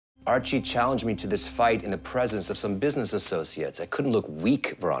Archie challenged me to this fight in the presence of some business associates. I couldn't look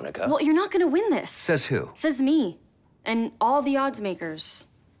weak, Veronica. Well, you're not gonna win this. Says who? Says me. And all the odds makers.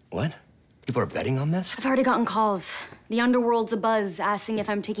 What? People are betting on this? I've already gotten calls. The underworld's abuzz asking if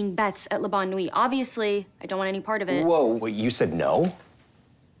I'm taking bets at Le Bon Nuit. Obviously, I don't want any part of it. Whoa, wait, you said no?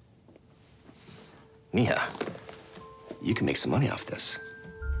 Mia, you can make some money off this.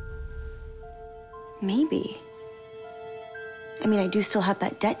 Maybe. I mean, I do still have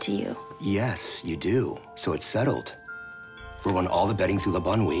that debt to you. Yes, you do. So it's settled. We'll run all the betting through Le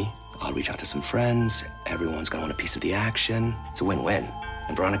Bon Nuit. I'll reach out to some friends. Everyone's gonna want a piece of the action. It's a win-win.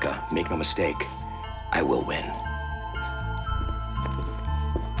 And Veronica, make no mistake, I will win.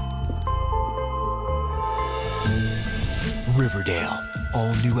 Riverdale.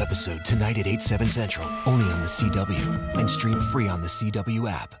 All new episode tonight at 8/7 Central. Only on the CW. And stream free on the CW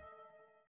app.